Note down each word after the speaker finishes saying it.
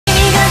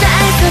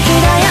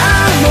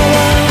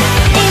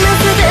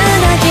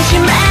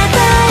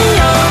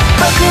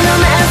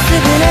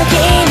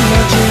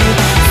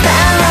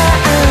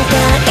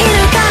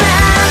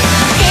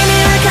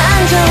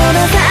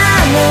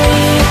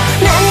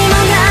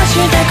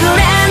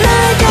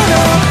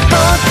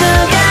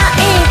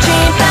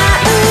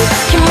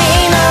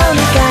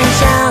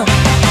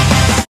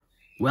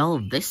Well,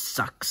 this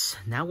sucks.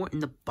 Now we're in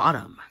the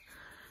bottom.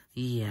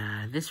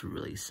 Yeah, this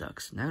really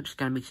sucks. Now we just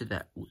gotta make sure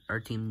that our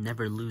team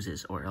never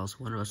loses, or else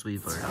one of us will be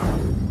voted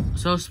off.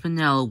 So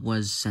Spinel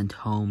was sent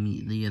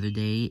home the other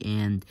day,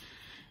 and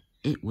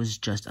it was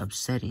just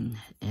upsetting.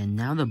 And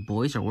now the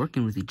boys are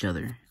working with each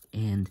other,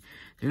 and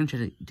they're gonna try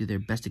to do their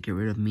best to get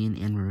rid of me and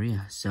Anne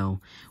Maria.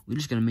 So we're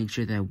just gonna make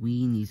sure that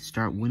we need to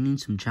start winning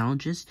some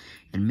challenges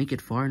and make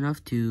it far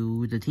enough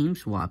to the team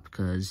swap,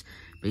 because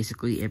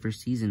basically every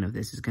season of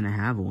this is gonna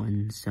have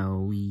one.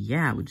 So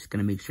yeah, we're just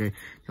gonna make sure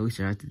that we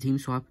start at the team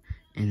swap,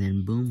 and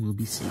then boom, we'll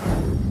be safe.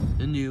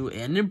 The new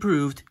and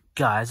improved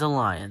Guys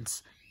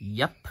Alliance.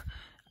 Yep.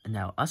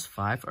 Now, us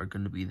 5 are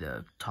going to be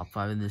the top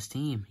 5 in this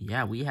team.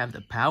 Yeah, we have the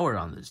power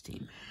on this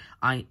team.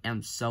 I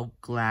am so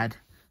glad.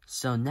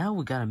 So now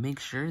we got to make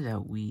sure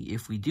that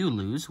if we do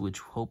lose, which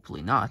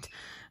hopefully not,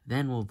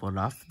 then we'll vote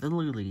off the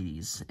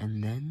ladies,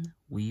 and then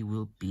we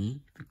will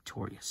be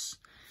victorious.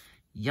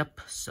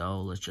 Yep,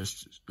 so let's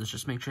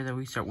just make sure that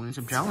we start winning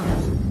some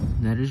challenges.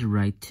 That is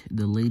right.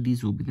 The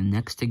ladies will be the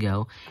next to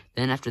go.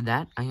 Then after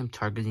that, I am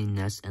targeting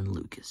Ness and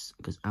Lucas,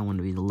 because I want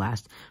to be the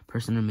last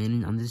person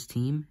remaining on this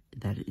team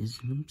that is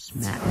in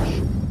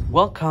Smash.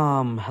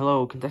 Welcome!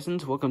 Hello,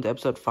 contestants. Welcome to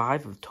episode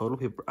 5 of Total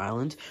Paper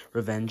Island,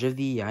 Revenge of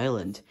the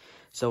Island.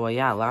 So,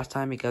 yeah, last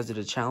time you guys did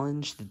a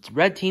challenge. The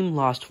red team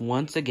lost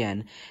once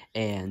again,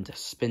 and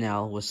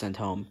Spinel was sent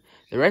home.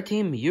 The red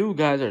team, you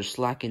guys are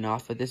slacking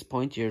off at this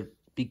point. You're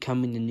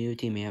becoming the new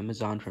Team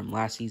Amazon from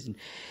last season,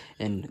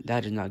 and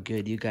that is not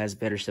good. You guys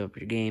better step up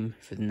your game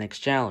for the next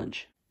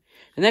challenge.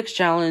 The next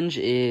challenge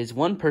is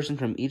one person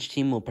from each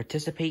team will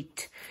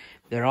participate.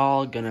 They're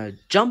all gonna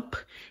jump.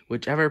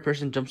 Whichever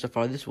person jumps the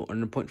farthest will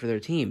earn a point for their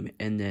team,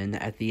 and then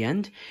at the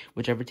end,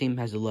 whichever team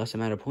has the less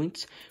amount of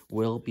points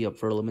will be up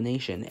for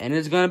elimination. And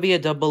it's gonna be a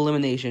double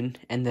elimination,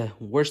 and the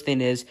worst thing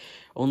is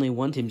only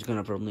one team's going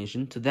up for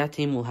elimination, so that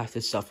team will have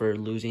to suffer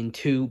losing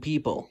 2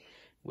 people,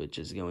 which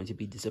is going to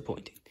be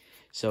disappointing.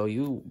 So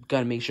you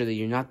gotta make sure that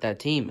you're not that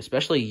team,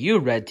 especially you,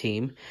 red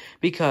team,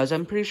 because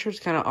I'm pretty sure it's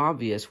kind of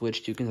obvious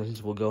which 2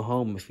 contestants will go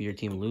home if your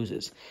team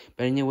loses.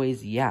 But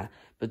anyways, yeah.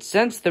 But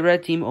since the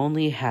red team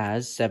only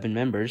has 7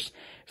 members,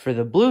 for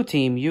the blue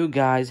team, you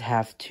guys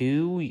have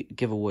to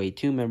give away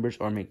 2 members,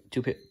 or make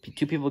 2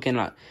 people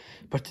cannot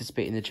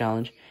participate in the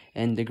challenge.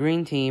 And the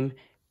green team,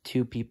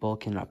 2 people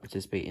cannot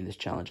participate in this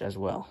challenge as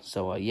well.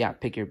 So yeah,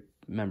 pick your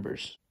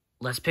members.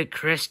 Let's pick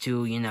Chris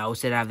to,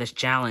 sit out of this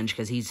challenge,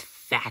 because he's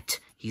fat.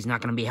 He's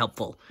not going to be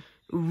helpful.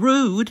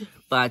 Rude,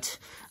 but,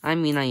 I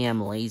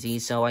am lazy,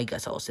 so I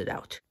guess I'll sit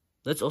out.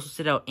 Let's also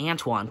sit out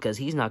Antoine, because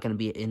he's not going to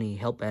be any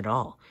help at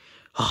all.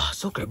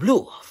 Soccer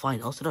blue.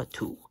 Fine, I'll sit out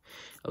too.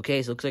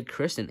 Okay, so it looks like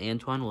Chris and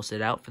Antoine will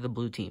sit out for the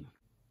blue team.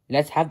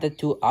 Let's have the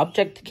 2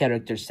 object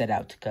characters sit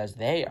out, because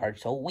they are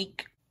so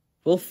weak.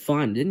 Well,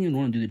 fine. Didn't even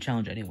want to do the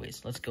challenge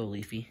anyways. Let's go,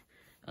 Leafy.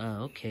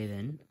 Okay,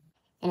 then.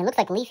 And it looks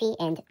like Leafy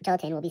and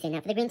Gelatin will be sitting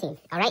out for the green team.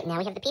 All right, now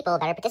we have the people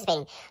that are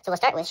participating. So we'll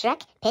start with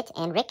Shrek, Pit,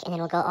 and Rick, and then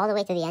we'll go all the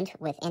way to the end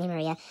with Anna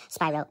Maria,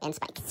 Spyro, and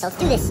Spike. So let's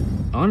do this.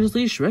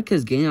 Honestly, Shrek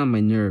is getting on my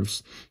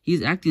nerves.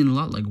 He's acting a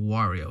lot like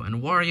Wario,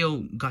 and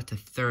Wario got to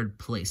 3rd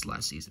place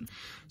last season.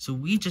 So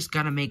we just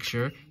gotta make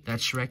sure that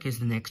Shrek is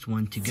the next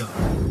one to go.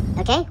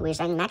 Okay, we're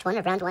starting match 1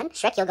 of round 1.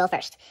 Shrek, you'll go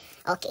first.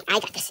 Okay, I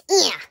got this.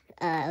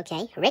 Yeah.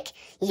 Okay, Rick,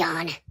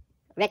 yawn.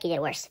 Rick, you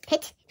did worse.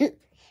 Pit,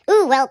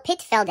 Ooh, well,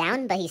 Pit fell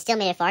down, but he still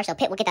made it far, so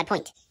Pit will get that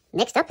point.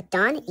 Next up,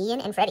 Don, Ian,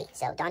 and Freddy.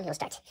 So, Don, you'll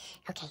start.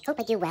 Okay, hope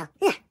I do well.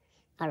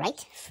 All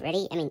right,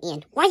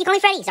 Ian. Why are you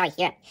calling Freddy? Sorry,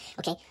 you're up.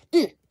 Okay.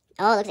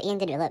 Oh, looks like Ian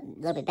did a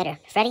little bit better.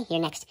 Freddy,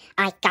 you're next.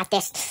 I got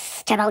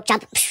this. Turbo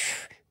jump.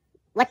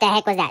 What the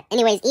heck was that?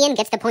 Anyways, Ian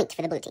gets the point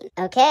for the blue team.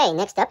 Okay,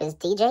 next up is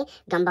DJ,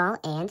 Gumball,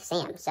 and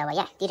Sam. So,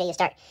 yeah, DJ, you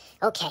start.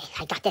 Okay,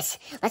 I got this.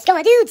 Let's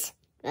go, dudes.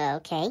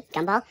 Okay,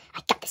 Gumball, I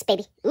got this,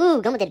 baby.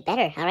 Ooh, Gumball did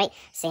better. All right,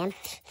 Sam,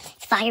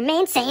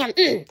 Fireman Sam.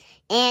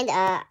 And,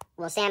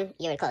 well, Sam,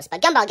 you were close,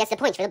 but Gumball gets the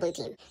points for the blue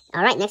team.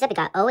 All right, next up we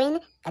got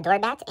Owen,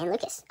 Adorbat, and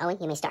Lucas. Owen,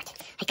 you may start.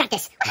 I got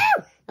this.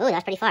 Woohoo! Ooh, that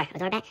was pretty far.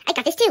 Adorbat, I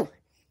got this too.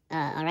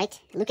 All right,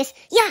 Lucas,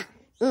 yeah.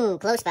 Ooh,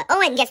 close, but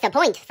Owen gets the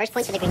point. First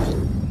points for the green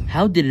team.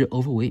 How did an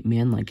overweight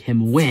man like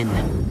him win?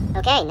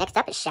 Okay, next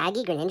up is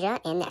Shaggy,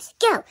 Greninja, and Ness.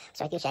 Go!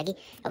 Start with you, Shaggy.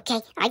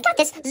 Okay, I got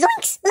this.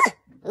 Zoinks! Ugh.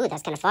 Ooh,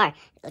 that's kind of far.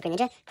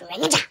 Greninja.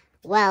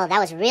 Well, that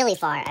was really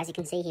far. As you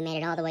can see, he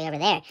made it all the way over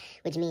there,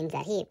 which means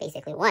that he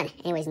basically won.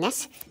 Anyways,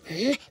 Ness,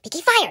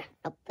 Picky Fire.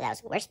 Oh, that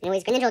was worse.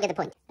 Anyways, Greninja will get the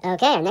point.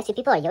 Okay, our next 2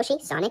 people are Yoshi,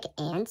 Sonic,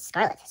 and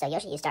Scarlet. So,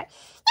 Yoshi, you start.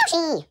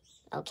 Yoshi!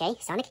 Okay,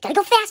 Sonic, gotta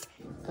go fast.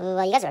 Ooh,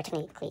 well, you guys are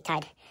technically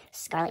tied.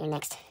 Scarlet, you're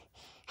next.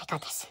 I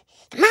got this.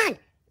 Come on!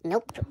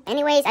 Nope.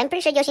 Anyways, I'm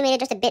pretty sure Yoshi made it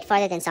just a bit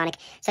farther than Sonic,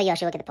 so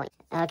Yoshi will get the point.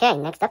 Okay,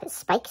 next up is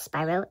Spike,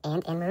 Spyro,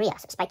 and Anne Maria.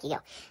 So, Spike, you go.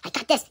 I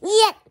got this.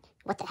 Yeah!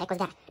 What the heck was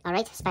that? All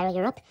right, Spyro,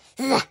 you're up.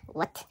 Ugh,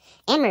 what?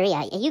 Anne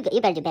Maria, you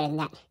better do better than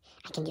that.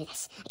 I can do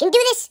this. I can do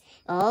this!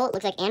 Oh,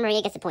 looks like Anne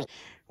Maria gets the point.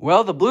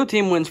 Well, the blue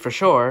team wins for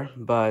sure,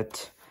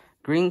 but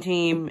green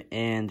team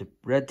and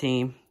red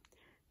team,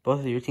 both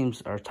of your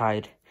teams are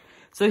tied.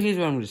 So here's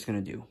what I'm just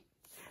going to do.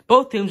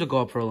 both teams will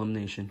go up for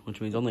elimination,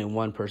 which means only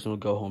one person will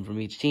go home from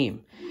each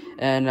team.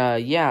 And,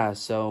 yeah,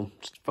 so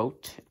just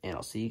vote, and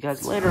I'll see you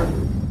guys later.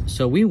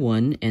 So we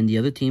won, and the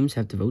other teams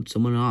have to vote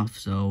someone off,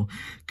 so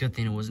good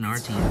thing it wasn't our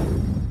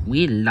team.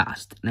 We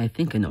lost, and I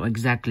think I know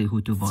exactly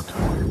who to vote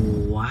for.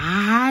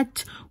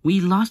 What? We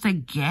lost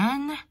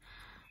again?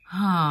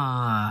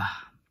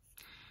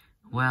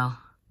 Well,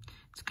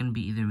 it's gonna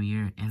be either me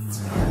or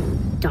Maria.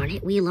 Darn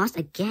it, we lost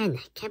again.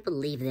 Can't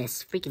believe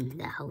this. Freaking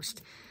the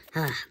host.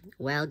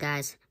 Well,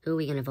 guys, who are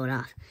we gonna vote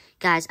off?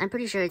 Guys, I'm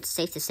pretty sure it's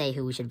safe to say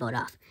who we should vote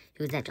off.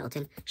 Who's that,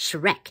 Gelatin?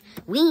 Shrek.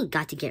 We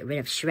got to get rid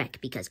of Shrek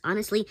because,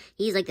 honestly,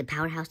 he's like the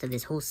powerhouse of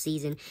this whole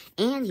season,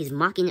 and he's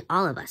mocking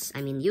all of us.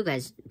 I mean, you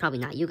guys, probably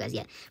not you guys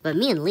yet, but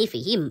me and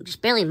Leafy, he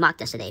just barely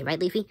mocked us today, right,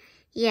 Leafy?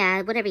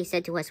 Yeah, whatever he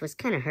said to us was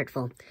kind of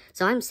hurtful.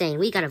 So I'm saying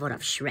we gotta vote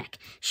off Shrek.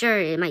 Sure,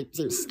 it might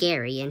seem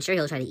scary, and sure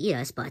he'll try to eat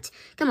us, but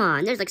come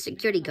on, there's like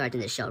security guards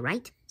in this show,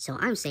 right? So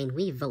I'm saying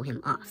we vote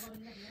him off.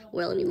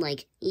 Well, I mean,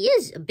 like, he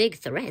is a big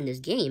threat in this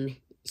game,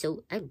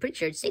 so I'm pretty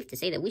sure it's safe to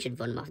say that we should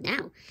vote him off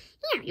now.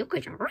 Yeah, you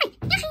guys are right.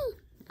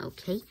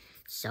 Okay,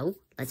 so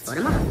let's vote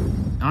him off.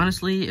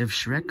 Honestly, if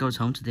Shrek goes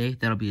home today,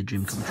 that'll be a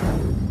dream come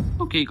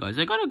true. Okay, guys,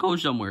 I gotta go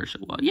somewhere, so,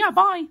 yeah,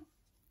 bye.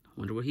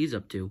 Wonder what he's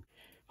up to.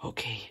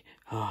 Okay,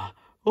 I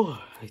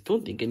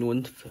don't think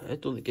anyone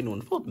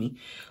fooled me.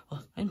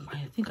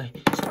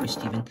 Sorry,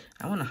 Steven.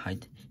 I want to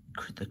hide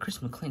the Chris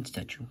McClain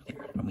statue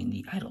there. I mean,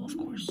 the idol, of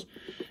course.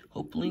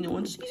 Hopefully no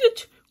one sees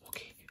it.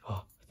 Okay,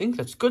 I think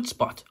that's a good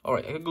spot. All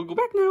right, I can go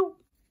back now.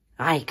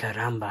 Ay,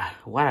 caramba,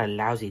 what a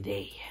lousy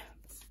day.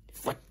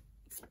 What?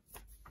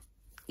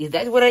 Is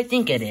that what I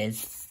think it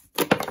is?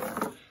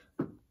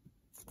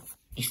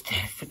 It's the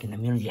freaking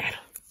immunity idol.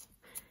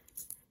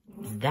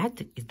 Is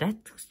that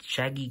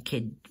Shaggy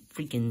kid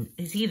freaking,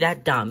 is he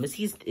that dumb? Is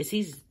he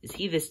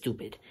this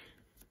stupid?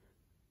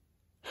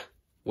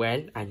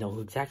 Well, I know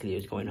exactly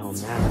who's going home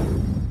now.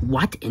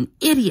 What an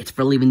idiot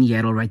for leaving the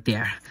idol right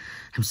there.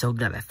 I'm so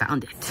glad I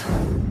found it.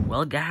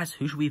 Well, guys,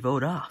 who should we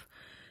vote off?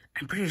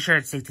 I'm pretty sure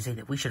it's safe to say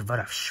that we should vote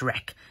off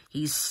Shrek.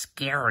 He's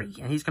scary,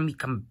 and he's gonna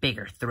become a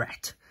bigger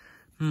threat.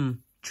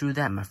 True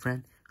that, my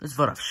friend. Let's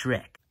vote off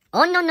Shrek.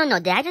 Oh, no.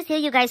 Did I just hear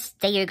you guys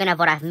say you're gonna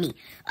vote off me?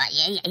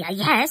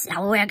 Yes,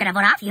 we're gonna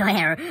vote off you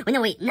here.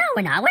 No, wait, no,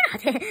 we're not.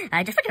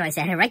 Just what I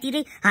said, right, Dee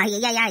Dee?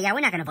 Yeah,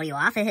 we're not gonna vote you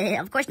off.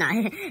 Of course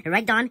not.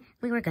 Right, Dawn?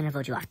 We were gonna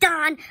vote you off.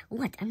 Dawn!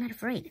 What? I'm not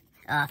afraid.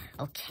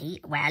 Okay,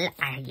 well,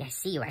 I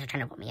see you guys are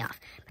trying to vote me off.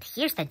 But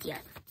here's the deal.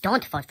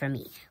 Don't vote for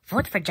me.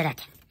 Vote for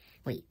Gelatin.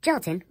 Wait,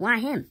 Gelatin? Why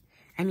him?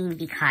 I mean,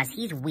 because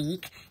he's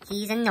weak,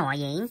 he's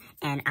annoying,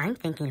 and I'm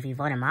thinking if we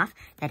vote him off,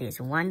 that is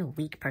one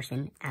weak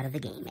person out of the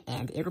game,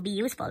 and it'll be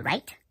useful,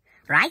 right?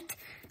 Right?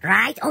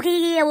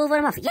 Okay, yeah, we'll vote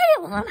him off. Yeah,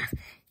 we'll vote him off.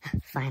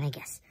 Fine, I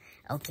guess.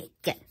 Okay,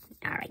 good.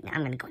 All right, now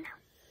I'm gonna go now.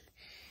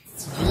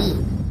 Gee.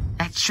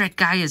 That Shrek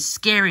guy is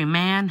scary,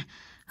 man.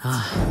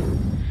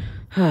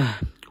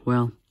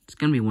 Well, it's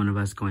gonna be one of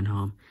us going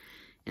home,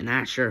 and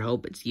I sure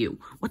hope it's you.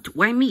 What?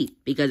 Why me?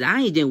 Because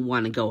I didn't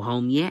want to go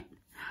home yet.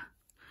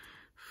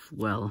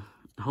 Well,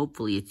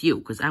 hopefully it's you,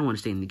 because I want to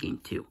stay in the game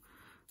too.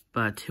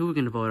 But who are we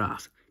going to vote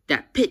off?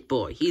 That Pit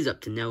Boy, he's up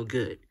to no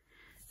good.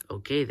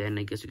 Okay, then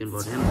I guess we can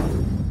vote him off.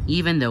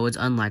 Even though it's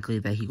unlikely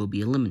that he will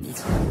be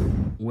eliminated.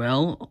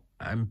 Well,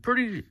 I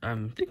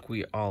think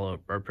we all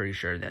are pretty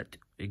sure that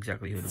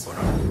exactly who to vote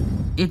off.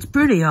 It's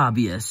pretty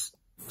obvious.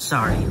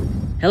 Sorry.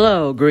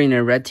 Hello, green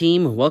and red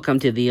team. Welcome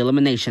to the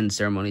elimination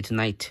ceremony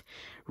tonight.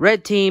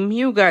 Red team,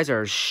 you guys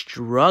are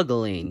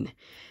struggling.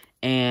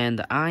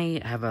 And I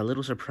have a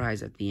little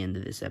surprise at the end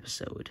of this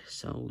episode.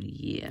 So,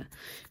 yeah.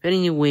 But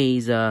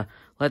anyways,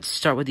 let's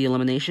start with the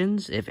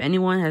eliminations. If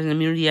anyone has an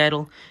immunity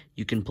idol,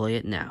 you can play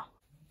it now.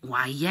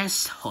 Why,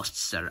 yes, host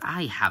sir,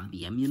 I have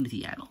the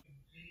immunity idol.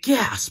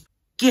 Gasp!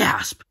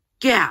 Gasp!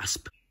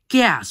 Gasp!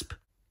 Gasp!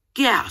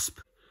 Gasp!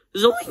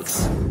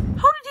 Zoinks!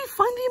 How did you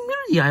find the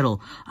immunity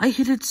idol? I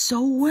hit it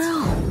so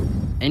well.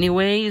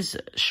 Anyways,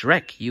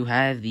 Shrek, you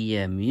have the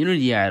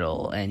immunity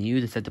idol, and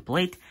you decide to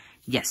play it.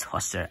 Yes,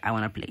 Hoster, I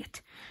want to play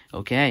it.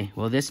 Okay,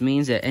 well, this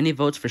means that any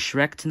votes for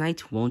Shrek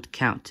tonight won't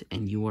count,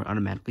 and you are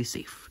automatically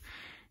safe.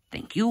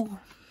 Thank you.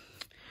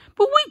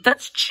 But wait,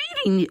 that's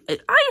cheating.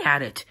 I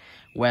had it.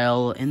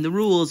 Well, in the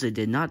rules, it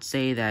did not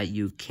say that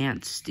you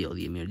can't steal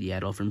the immunity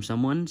idol from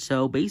someone,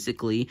 so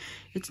basically,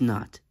 it's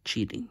not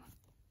cheating.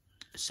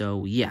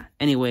 So, yeah.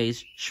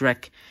 Anyways,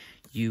 Shrek,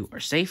 you are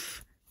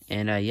safe,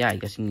 and, yeah, I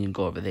guess you can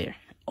go over there.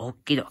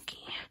 Okie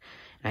dokie.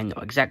 I know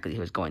exactly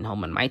who's going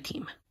home on my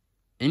team.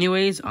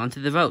 Anyways, on to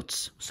the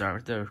votes. We'll start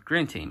with the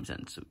green team,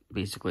 since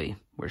basically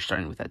we're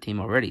starting with that team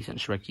already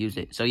since Shrek used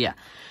it. So yeah,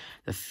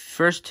 the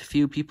first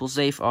few people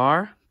safe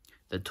are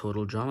the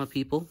Total Drama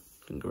people.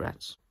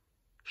 Congrats.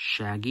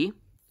 Shaggy,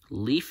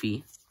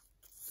 Leafy,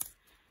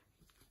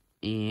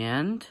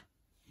 and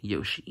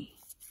Yoshi.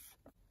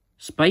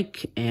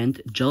 Spike and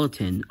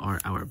Gelatin are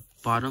our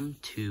bottom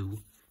two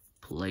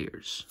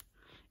players.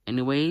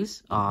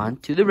 Anyways, on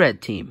to the red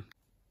team.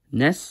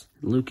 Ness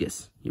and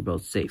Lucas, you're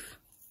both safe.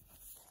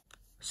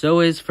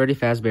 So is Freddy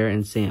Fazbear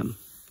and Sam.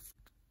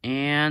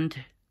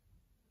 And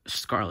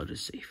Scarlet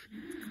is safe.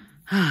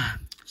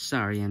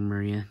 Sorry, Anne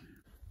Maria.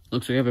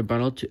 Looks like we have a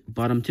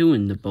bottom two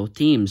in both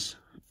teams.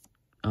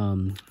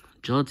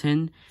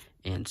 Gelatin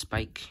and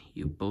Spike,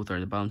 you both are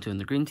the bottom two in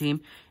the green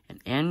team. And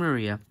Anne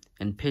Maria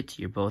and Pitt,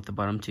 you're both the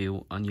bottom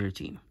two on your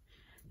team.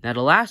 Now,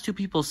 the last two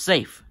people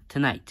safe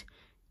tonight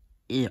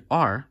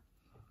are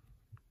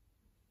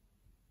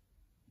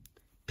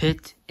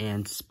Pitt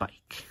and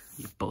Spike.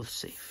 You're both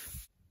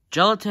safe.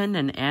 Gelatin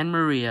and Anne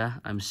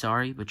Maria, I'm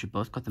sorry, but you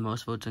both got the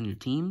most votes on your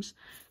teams,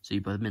 so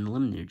you both been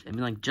eliminated. I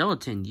mean, like,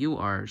 Gelatin, you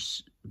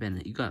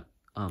got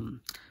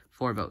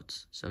 4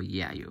 votes, so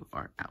yeah, you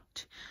are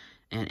out.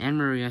 And Anne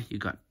Maria, you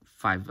got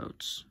 5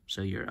 votes,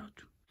 so you're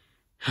out.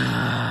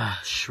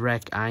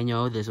 Shrek, I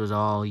know this was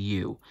all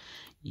you.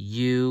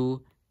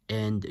 You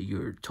and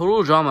your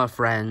Total Drama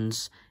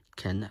friends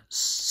can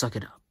suck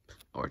it up,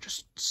 or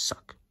just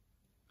suck.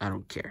 I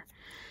don't care.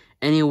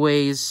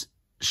 Anyways,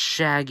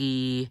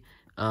 Shaggy,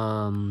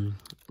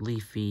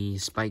 Leafy,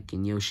 Spike,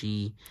 and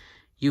Yoshi,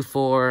 you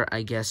 4,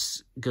 I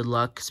guess, good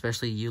luck,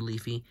 especially you,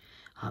 Leafy.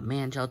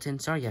 Man, Gelatin,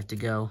 sorry you have to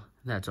go.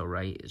 That's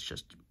alright, it's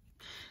just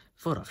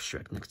vote off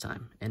Shrek next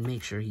time, and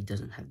make sure he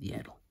doesn't have the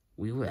idol.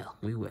 We will.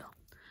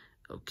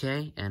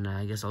 Okay, and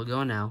I guess I'll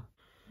go now.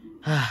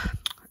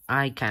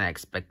 I kind of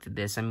expected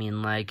this. I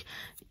mean, like,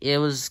 it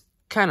was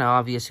kind of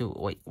obvious who...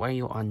 Wait, why are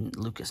you on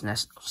Lucas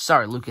Nest?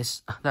 Sorry,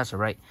 Lucas. That's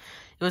alright.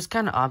 It was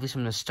kind of obvious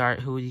from the start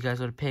who you guys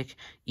would pick.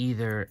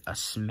 Either a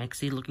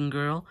smexy-looking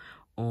girl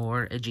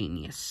or a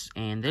genius.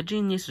 And the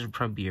genius would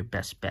probably be your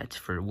best bet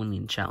for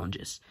winning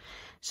challenges.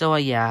 So,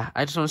 yeah,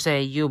 I just want to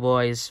say, you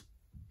boys,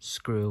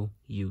 screw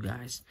you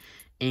guys.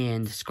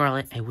 And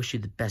Scarlet, I wish you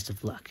the best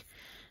of luck.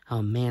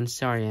 Oh, man,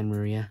 sorry, Anne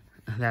Maria.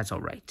 That's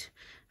alright.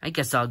 I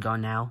guess I'll go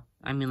now.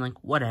 I mean,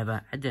 like,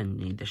 whatever. I didn't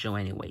need the show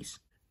anyways.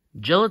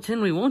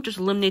 Gelatin, we won't just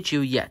eliminate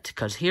you yet,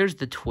 because here's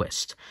the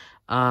twist.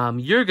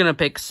 You're gonna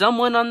pick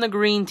someone on the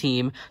green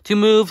team to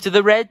move to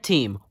the red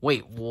team.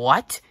 Wait,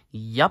 what?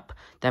 Yup.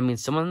 That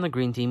means someone on the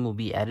green team will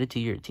be added to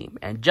your team,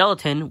 and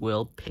Gelatin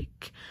will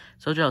pick.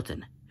 So,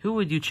 Gelatin, who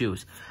would you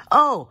choose?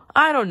 Oh,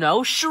 I don't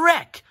know,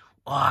 Shrek!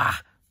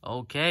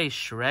 Okay,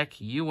 Shrek,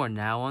 you are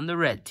now on the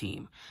red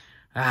team.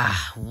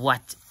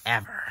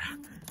 Whatever.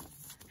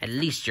 At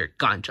least you're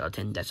gone,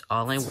 Gelatin. That's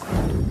all I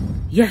want.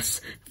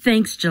 Yes,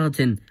 thanks,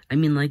 Gelatin. I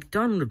mean, like,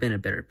 Dawn would have been a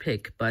better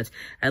pick, but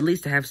at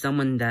least I have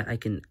someone that I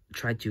can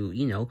try to,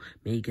 you know,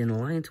 make an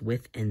alliance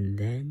with, and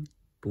then,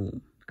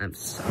 boom, I'm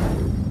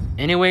sorry.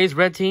 Anyways,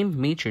 red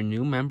team, meet your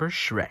new member,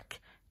 Shrek.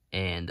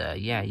 And,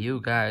 yeah, you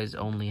guys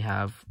only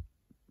have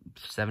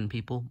 7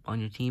 people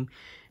on your team,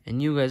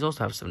 and you guys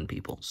also have 7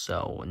 people,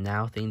 so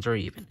now things are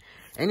even.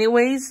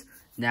 Anyways...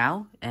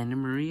 Now, Anna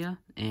Maria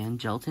and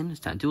Gelatin, it's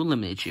time to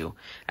eliminate you.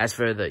 As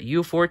for the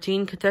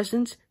U14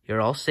 contestants,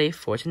 you're all safe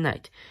for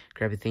tonight.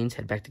 Grab your things,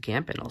 head back to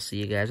camp, and I'll see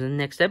you guys in the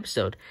next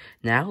episode.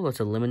 Now, let's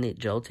eliminate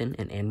Gelatin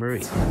and Anne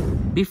Maria.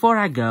 Before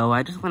I go,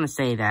 I just want to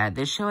say that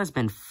this show has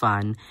been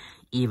fun,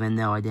 even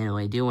though I didn't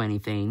really do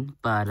anything.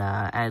 But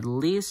at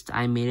least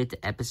I made it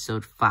to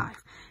episode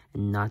 5,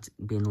 and not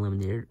being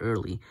eliminated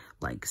early,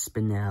 like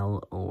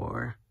Spinel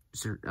or,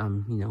 you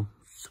know,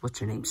 what's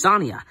her name?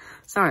 Sonia.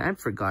 Sorry, I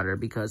forgot her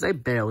because I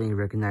barely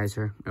recognize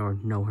her or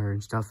know her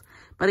and stuff.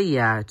 But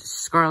yeah,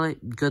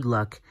 Scarlet, good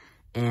luck.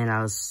 And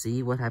I'll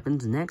see what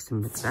happens next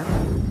in next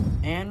episode.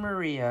 Anne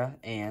Maria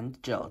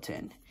and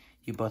Gelatin.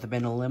 You both have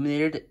been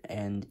eliminated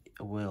and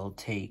will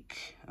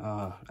take,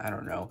 I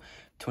don't know,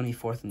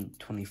 24th and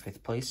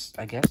 25th place,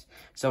 I guess.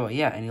 So,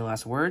 yeah, any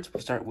last words?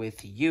 We'll start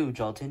with you,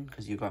 Gelatin,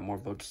 because you got more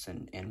votes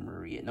than Anne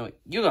Maria. No, wait,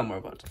 you got more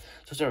votes.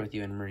 So, start with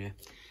you, Anne Maria.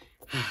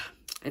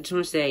 I just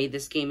want to say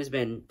this game has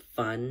been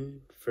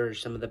fun for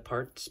some of the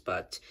parts,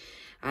 but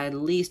at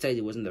least I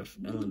wasn't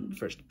the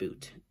first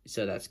boot,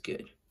 so that's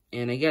good.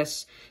 And I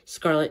guess,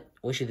 Scarlet,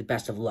 I wish you the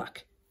best of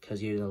luck,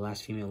 because you're the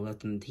last female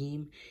left on the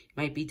team. It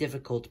might be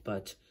difficult,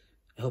 but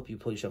I hope you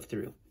pull yourself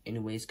through.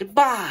 Anyways,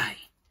 goodbye!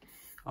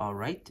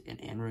 Alright,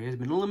 and Anne Maria has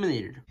been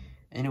eliminated.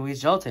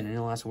 Anyways, Gelatin, any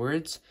last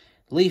words?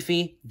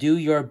 Leafy, do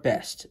your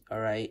best,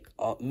 alright?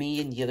 Me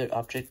and the other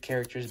object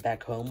characters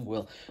back home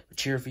will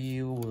cheer for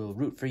you, will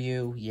root for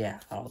you, yeah,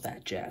 all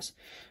that jazz.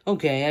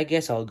 Okay, I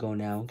guess I'll go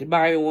now.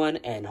 Goodbye, everyone,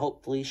 and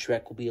hopefully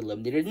Shrek will be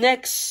eliminated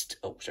next.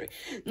 Oh, sorry.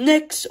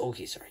 Next.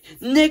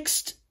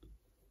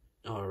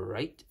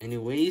 Alright,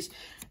 anyways,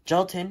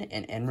 Gelatin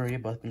and Anne Maria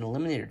both been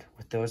eliminated.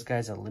 With those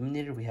guys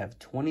eliminated, we have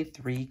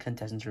 23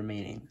 contestants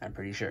remaining, I'm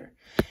pretty sure.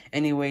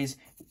 Anyways,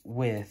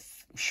 with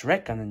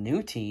Shrek on the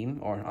new team,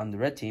 or on the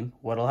red team,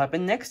 what'll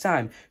happen next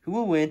time? Who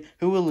will win?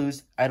 Who will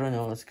lose? I don't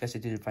know. Let's guess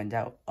it to find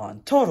out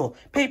on Total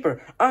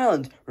Paper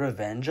Island,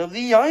 Revenge of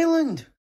the Island.